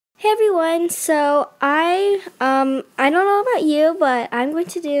everyone, so I don't know about you, but I'm going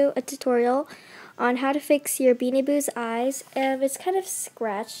to do a tutorial on how to fix your Beanie Boo's eyes. It's kind of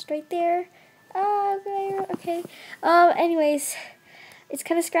scratched right there. Okay. Anyways, it's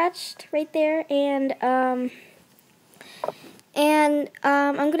kind of scratched right there, and I'm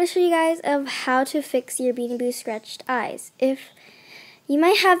going to show you guys of how to fix your Beanie Boo scratched eyes. If you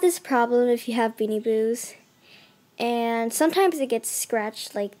might have this problem if you have Beanie Boos. And sometimes it gets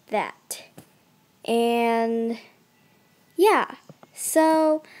scratched like that. And yeah,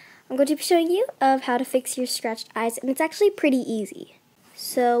 so I'm going to be showing you of how to fix your scratched eyes, and it's actually pretty easy.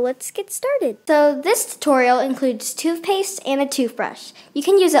 So let's get started. So this tutorial includes toothpaste and a toothbrush. You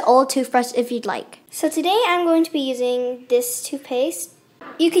can use an old toothbrush if you'd like. So today I'm going to be using this toothpaste.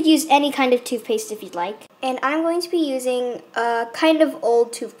 You could use any kind of toothpaste if you'd like. And I'm going to be using a kind of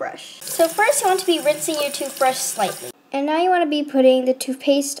old toothbrush. So first you want to be rinsing your toothbrush slightly. And now you want to be putting the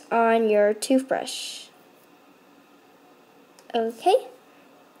toothpaste on your toothbrush. Okay.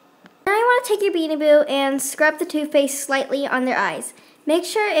 Now you want to take your Beanie Boo and scrub the toothpaste slightly on their eyes. Make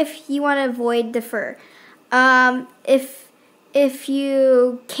sure if you want to avoid the fur. If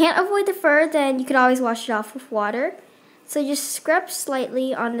you can't avoid the fur, then you can always wash it off with water. So just scrub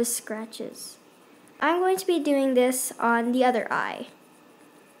slightly on the scratches. I'm going to be doing this on the other eye.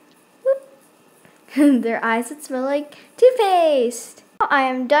 Their eyes that smell like toothpaste. I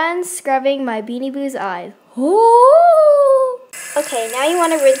am done scrubbing my Beanie Boo's eyes. Oh! Okay, now you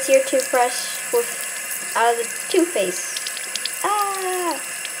want to rinse your toothbrush out of the toothpaste.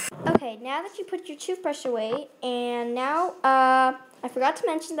 Okay, now that you put your toothbrush away, and now I forgot to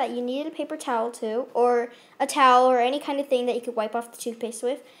mention that you needed a paper towel too, or a towel or any kind of thing that you could wipe off the toothpaste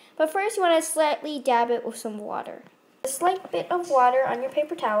with. But first you want to slightly dab it with some water. A slight bit of water on your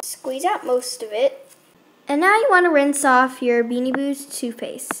paper towel. Squeeze out most of it. And now you want to rinse off your Beanie Boo's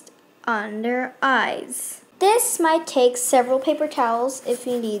toothpaste on their eyes. This might take several paper towels if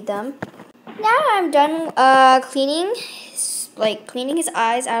you need them. Now I'm done cleaning his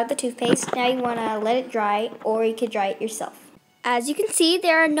eyes out of the toothpaste. Now you want to let it dry, or you could dry it yourself. As you can see,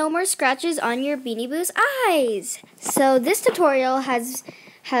 there are no more scratches on your Beanie Boo's eyes. So this tutorial has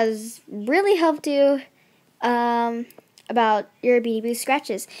really helped you about your Beanie Boo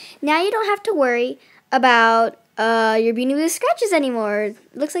scratches. Now you don't have to worry about your Beanie Boo scratches anymore. It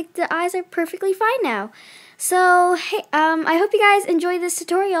looks like the eyes are perfectly fine now. So hey, I hope you guys enjoyed this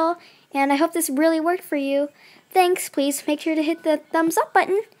tutorial, and I hope this really worked for you. Thanks. Please make sure to hit the thumbs up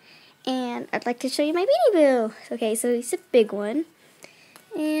button. And I'd like to show you my Beanie Boo. Okay, so he's a big one,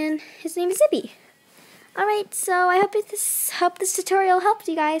 and his name is Zippy. Alright, so I hope this tutorial helped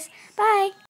you guys. Bye!